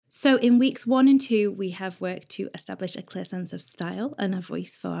So in weeks 1 and 2, we have worked to establish a clear sense of style and a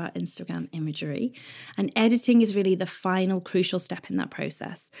voice for our Instagram imagery. And editing is really the final crucial step in that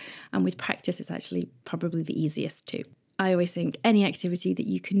process. And with practice, it's actually probably the easiest too. I always think any activity that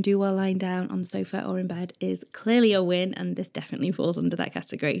you can do while lying down on the sofa or in bed is clearly a win, and this definitely falls under that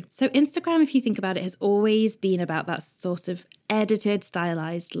category. So Instagram, if you think about it, has always been about that sort of edited,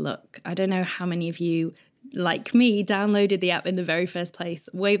 stylized look. I don't know how many of you, like me, downloaded the app in the very first place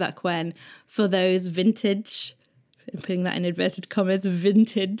way back when for those vintage, I'm putting that in inverted commas,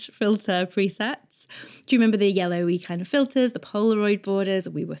 vintage filter presets. Do you remember the yellowy kind of filters, the Polaroid borders?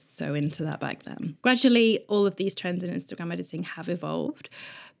 We were so into that back then. Gradually, all of these trends in Instagram editing have evolved.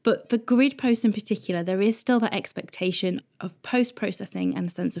 But for grid posts in particular, there is still that expectation of post-processing and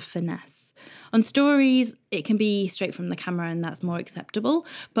a sense of finesse. On stories, it can be straight from the camera and that's more acceptable.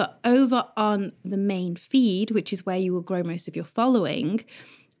 But over on the main feed, which is where you will grow most of your following,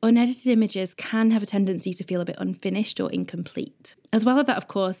 unedited images can have a tendency to feel a bit unfinished or incomplete. As well as that, of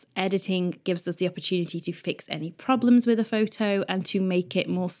course, editing gives us the opportunity to fix any problems with a photo and to make it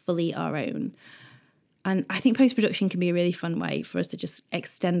more fully our own. And I think post-production can be a really fun way for us to just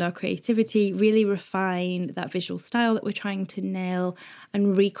extend our creativity, really refine that visual style that we're trying to nail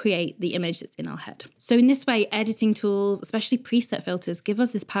and recreate the image that's in our head. So in this way, editing tools, especially preset filters, give us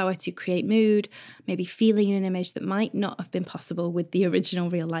this power to create mood, maybe feeling in an image that might not have been possible with the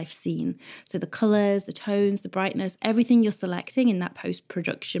original real life scene. So the colors, the tones, the brightness, everything you're selecting in that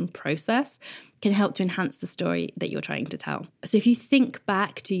post-production process can help to enhance the story that you're trying to tell. So if you think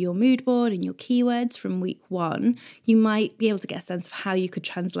back to your mood board and your keywords from week 1, you might be able to get a sense of how you could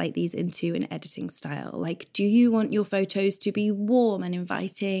translate these into an editing style. Like, do you want your photos to be warm and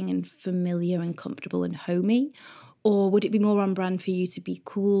inviting and familiar and comfortable and homey? Or would it be more on brand for you to be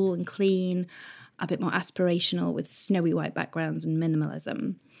cool and clean, a bit more aspirational with snowy white backgrounds and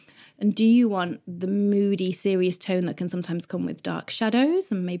minimalism? And do you want the moody, serious tone that can sometimes come with dark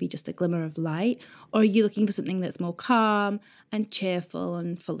shadows and maybe just a glimmer of light? Or are you looking for something that's more calm and cheerful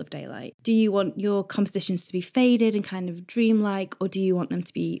and full of daylight? Do you want your compositions to be faded and kind of dreamlike, or do you want them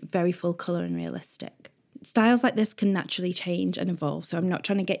to be very full colour and realistic? Styles like this can naturally change and evolve, so I'm not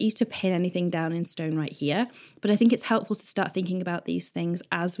trying to get you to pin anything down in stone right here, but I think it's helpful to start thinking about these things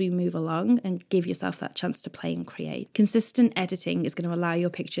as we move along and give yourself that chance to play and create. Consistent editing is going to allow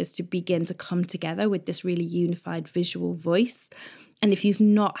your pictures to begin to come together with this really unified visual voice, and if you've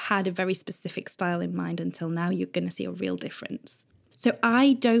not had a very specific style in mind until now, you're going to see a real difference. So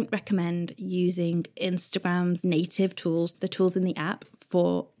I don't recommend using Instagram's native tools, the tools in the app,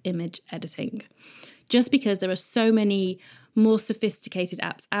 for image editing. Just because there are so many more sophisticated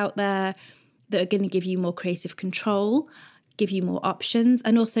apps out there that are going to give you more creative control, give you more options.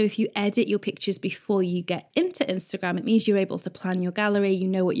 And also, if you edit your pictures before you get into Instagram, it means you're able to plan your gallery, you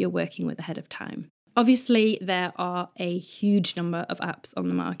know what you're working with ahead of time. Obviously, there are a huge number of apps on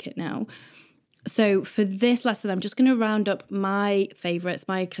the market now. So for this lesson, I'm just going to round up my favourites,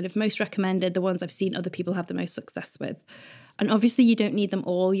 my kind of most recommended, the ones I've seen other people have the most success with. And obviously you don't need them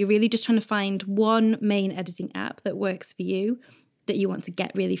all. You're really just trying to find one main editing app that works for you, that you want to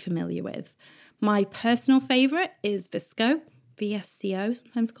get really familiar with. My personal favourite is VSCO, VSCO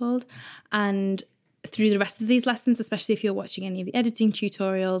sometimes called. And through the rest of these lessons, especially if you're watching any of the editing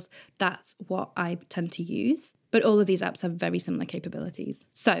tutorials, that's what I tend to use. But all of these apps have very similar capabilities.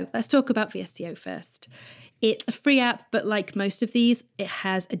 So let's talk about VSCO first. It's a free app, but like most of these, it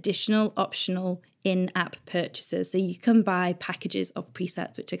has additional optional in-app purchases. So you can buy packages of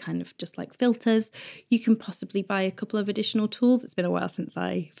presets, which are kind of just like filters. You can possibly buy a couple of additional tools. It's been a while since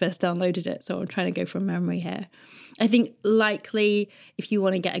I first downloaded it, so I'm trying to go from memory here. I think likely if you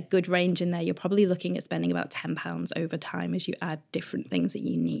want to get a good range in there, you're probably looking at spending about £10 over time as you add different things that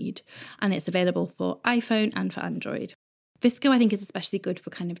you need. And it's available for iPhone and for Android. VSCO, I think, is especially good for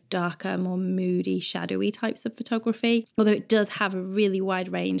kind of darker, more moody, shadowy types of photography, although it does have a really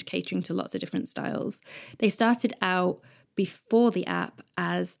wide range catering to lots of different styles. They started out before the app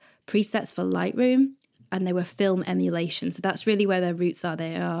as presets for Lightroom, and they were film emulation. So that's really where their roots are.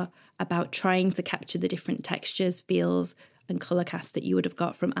 They are about trying to capture the different textures, feels, and colour cast that you would have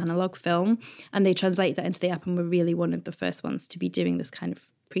got from analog film. And they translate that into the app and were really one of the first ones to be doing this kind of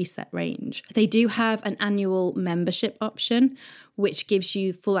preset range. They do have an annual membership option, which gives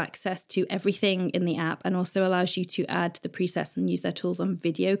you full access to everything in the app and also allows you to add the presets and use their tools on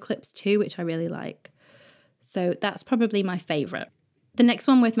video clips too, which I really like. So that's probably my favourite. The next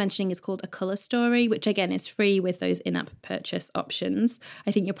one worth mentioning is called A Colour Story, which again is free with those in-app purchase options.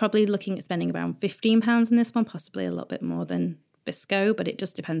 I think you're probably looking at spending around £15 on this one, possibly a little bit more than VSCO, but it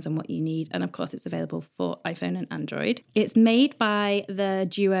just depends on what you need. And of course, it's available for iPhone and Android. It's made by the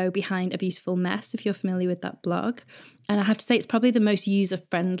duo behind A Beautiful Mess, if you're familiar with that blog. And I have to say, it's probably the most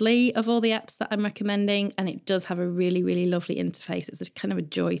user-friendly of all the apps that I'm recommending. And it does have a really, really lovely interface. It's a kind of a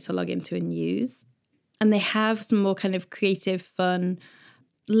joy to log into and use. And they have some more kind of creative, fun,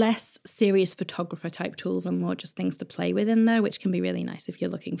 less serious photographer type tools and more just things to play with in there, which can be really nice if you're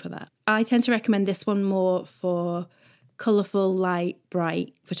looking for that. I tend to recommend this one more for colourful, light,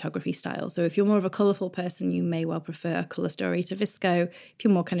 bright photography style. So if you're more of a colourful person, you may well prefer a Colour Story to VSCO. If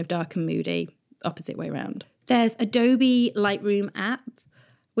you're more kind of dark and moody, opposite way around. There's Adobe Lightroom app,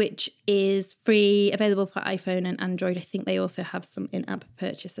 which is free, available for iPhone and Android. I think they also have some in-app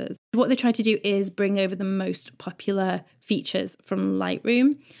purchases. What they try to do is bring over the most popular features from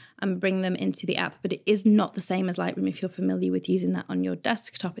Lightroom and bring them into the app, but it is not the same as Lightroom. If you're familiar with using that on your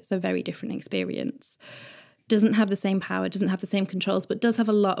desktop, it's a very different experience. Doesn't have the same power, doesn't have the same controls, but does have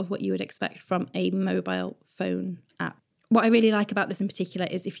a lot of what you would expect from a mobile phone app. What I really like about this in particular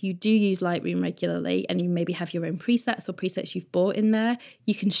is if you do use Lightroom regularly and you maybe have your own presets or presets you've bought in there,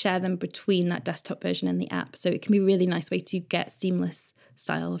 you can share them between that desktop version and the app. So it can be a really nice way to get seamless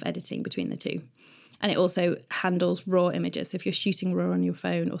style of editing between the two. And it also handles raw images. So if you're shooting raw on your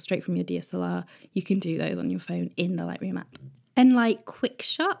phone or straight from your DSLR, you can do those on your phone in the Lightroom app. Enlight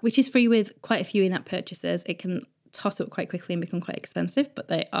QuickShot, which is free with quite a few in-app purchases. It can toss up quite quickly and become quite expensive, but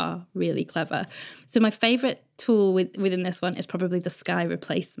they are really clever. So my favourite tool within this one is probably the Sky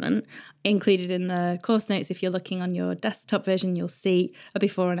replacement. Included in the course notes, if you're looking on your desktop version, you'll see a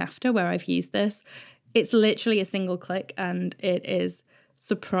before and after where I've used this. It's literally a single click and it is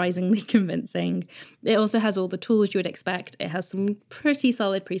surprisingly convincing. It also has all the tools you would expect. It has some pretty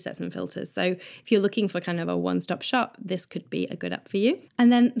solid presets and filters. So if you're looking for kind of a one-stop shop, this could be a good app for you.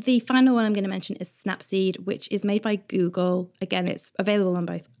 And then the final one I'm going to mention is Snapseed, which is made by Google. Again, it's available on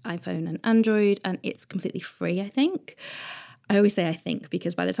both iPhone and Android, and it's completely free, I think. I always say I think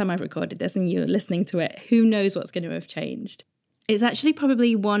because by the time I've recorded this and you're listening to it, who knows what's going to have changed. It's actually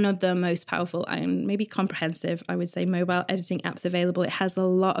probably one of the most powerful and maybe comprehensive, I would say, mobile editing apps available. It has a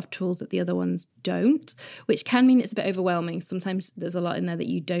lot of tools that the other ones don't, which can mean it's a bit overwhelming. Sometimes there's a lot in there that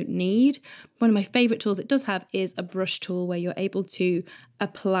you don't need. One of my favourite tools it does have is a brush tool where you're able to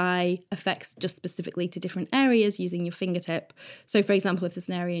apply effects just specifically to different areas using your fingertip. So, for example, if there's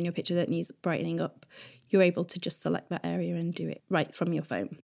an area in your picture that needs brightening up, you're able to just select that area and do it right from your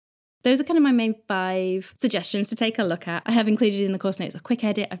phone. Those are kind of my main 5 suggestions to take a look at. I have included in the course notes a quick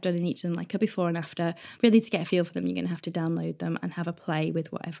edit. I've done in each of them like a before and after. Really, to get a feel for them, you're going to have to download them and have a play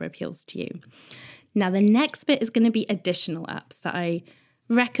with whatever appeals to you. Now, the next bit is going to be additional apps that I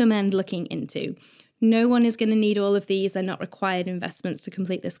recommend looking into. No one is going to need all of these. They're not required investments to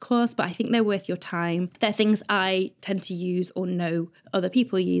complete this course, but I think they're worth your time. They're things I tend to use or know other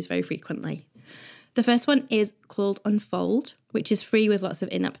people use very frequently. The first one is called Unfold, which is free with lots of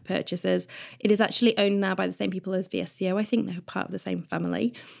in-app purchases. It is actually owned now by the same people as VSCO. I think they're part of the same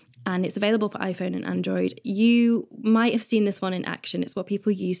family. And it's available for iPhone and Android. You might have seen this one in action. It's what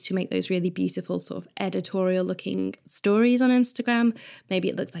people use to make those really beautiful sort of editorial-looking stories on Instagram. Maybe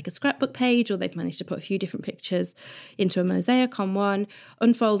it looks like a scrapbook page, or they've managed to put a few different pictures into a mosaic on one.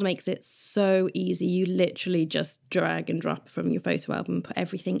 Unfold makes it so easy. You literally just drag and drop from your photo album, put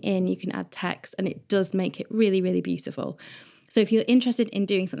everything in. You can add text, and it does make it really, really beautiful. So if you're interested in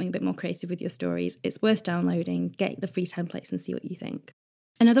doing something a bit more creative with your stories, it's worth downloading, get the free templates and see what you think.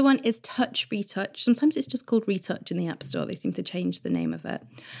 Another one is Touch Retouch. Sometimes it's just called Retouch in the App Store. They seem to change the name of it.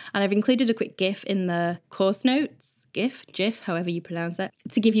 And I've included a quick GIF in the course notes, GIF, however you pronounce it,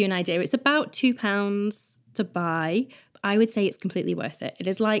 to give you an idea. It's about £2 to buy. But I would say it's completely worth it. It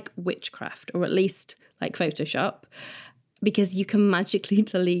is like witchcraft, or at least like Photoshop, because you can magically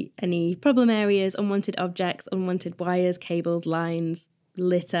delete any problem areas, unwanted objects, unwanted wires, cables, lines,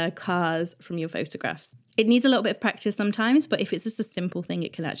 litter, cars from your photographs. It needs a little bit of practice sometimes, but if it's just a simple thing,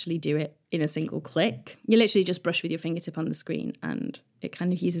 it can actually do it in a single click. You literally just brush with your fingertip on the screen, and it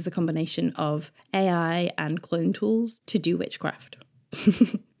kind of uses a combination of AI and clone tools to do witchcraft.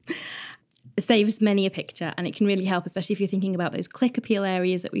 It saves many a picture, and it can really help, especially if you're thinking about those click appeal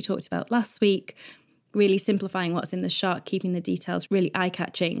areas that we talked about last week. Really simplifying what's in the shot, keeping the details really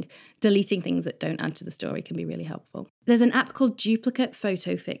eye-catching, deleting things that don't add to the story can be really helpful. There's an app called Duplicate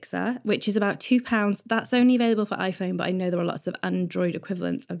Photo Fixer, which is about £2. That's only available for iPhone, but I know there are lots of Android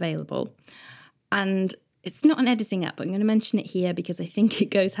equivalents available. And it's not an editing app, but I'm going to mention it here because I think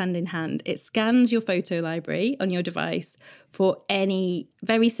it goes hand in hand. It scans your photo library on your device for any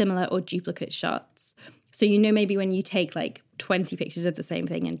very similar or duplicate shots, So, maybe when you take like 20 pictures of the same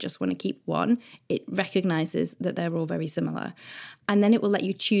thing and just want to keep one, it recognizes that they're all very similar. And then it will let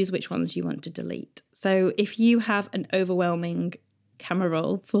you choose which ones you want to delete. So if you have an overwhelming camera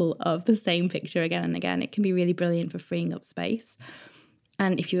roll full of the same picture again and again, it can be really brilliant for freeing up space.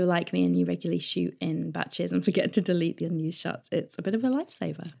 And if you're like me and you regularly shoot in batches and forget to delete the unused shots, it's a bit of a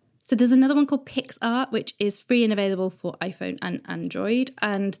lifesaver. So there's another one called PixArt, which is free and available for iPhone and Android.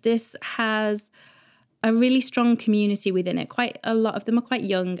 And this has a really strong community within it. Quite a lot of them are quite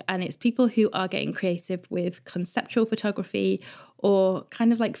young, and it's people who are getting creative with conceptual photography or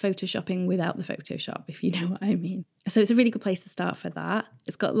kind of like photoshopping without the Photoshop, if you know what I mean. So it's a really good place to start for that.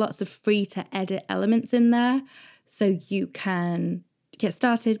 It's got lots of free to edit elements in there, so you can get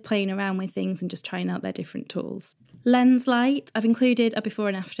started playing around with things and just trying out their different tools. Lenslight, I've included a before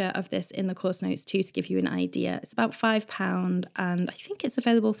and after of this in the course notes too to give you an idea. It's about £5 and I think it's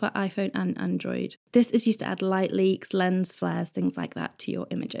available for iPhone and Android. This is used to add light leaks, lens flares, things like that to your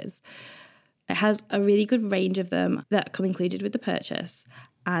images. It has a really good range of them that come included with the purchase,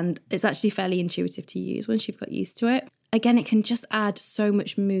 and it's actually fairly intuitive to use once you've got used to it. Again, it can just add so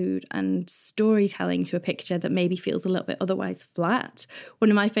much mood and storytelling to a picture that maybe feels a little bit otherwise flat. One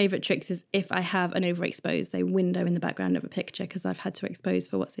of my favourite tricks is if I have an overexposed, say, window in the background of a picture because I've had to expose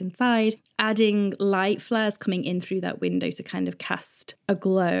for what's inside, adding light flares coming in through that window to kind of cast a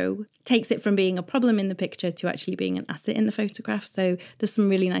glow takes it from being a problem in the picture to actually being an asset in the photograph. So there's some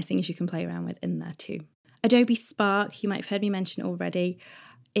really nice things you can play around with in there too. Adobe Spark, you might have heard me mention already.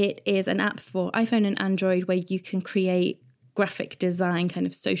 It is an app for iPhone and Android where you can create graphic design, kind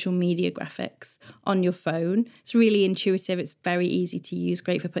of social media graphics on your phone. It's really intuitive. It's very easy to use,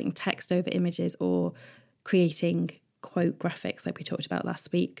 great for putting text over images or creating quote graphics like we talked about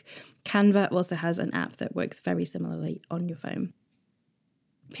last week. Canva also has an app that works very similarly on your phone.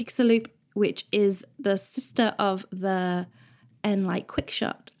 Pixaloop, which is the sister of the Enlight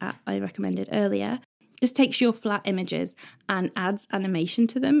QuickShot app I recommended earlier, just takes your flat images and adds animation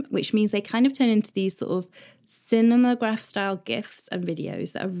to them, which means they kind of turn into these sort of cinematograph style GIFs and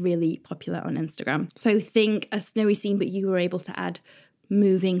videos that are really popular on Instagram. So think a snowy scene, but you were able to add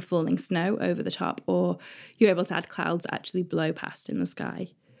moving falling snow over the top, or you're able to add clouds that actually blow past in the sky.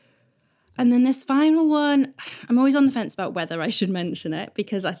 And then this final one, I'm always on the fence about whether I should mention it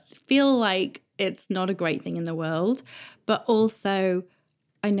because I feel like it's not a great thing in the world, but also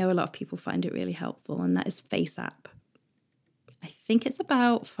I know a lot of people find it really helpful, and that is FaceApp. I think it's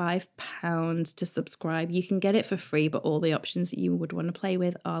about £5 to subscribe. You can get it for free, but all the options that you would want to play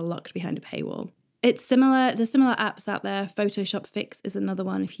with are locked behind a paywall. It's similar. There's similar apps out there. Photoshop Fix is another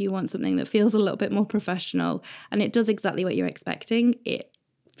one if you want something that feels a little bit more professional, and it does exactly what you're expecting. It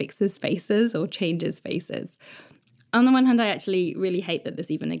fixes faces or changes faces. On the one hand, I actually really hate that this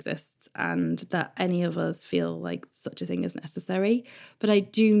even exists and that any of us feel like such a thing is necessary. But I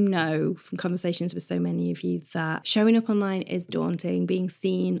do know from conversations with so many of you that showing up online is daunting. Being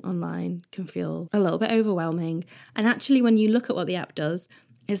seen online can feel a little bit overwhelming. And actually, when you look at what the app does,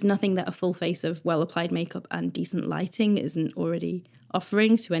 it's nothing that a full face of well-applied makeup and decent lighting isn't already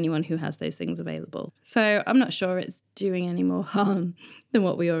offering to anyone who has those things available. So I'm not sure it's doing any more harm than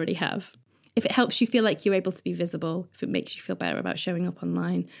what we already have. If it helps you feel like you're able to be visible, if it makes you feel better about showing up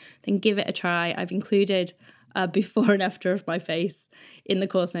online, then give it a try. I've included a before and after of my face in the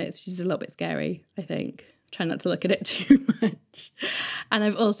course notes, which is a little bit scary, I think. Try not to look at it too much. And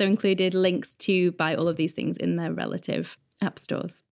I've also included links to buy all of these things in their relative app stores.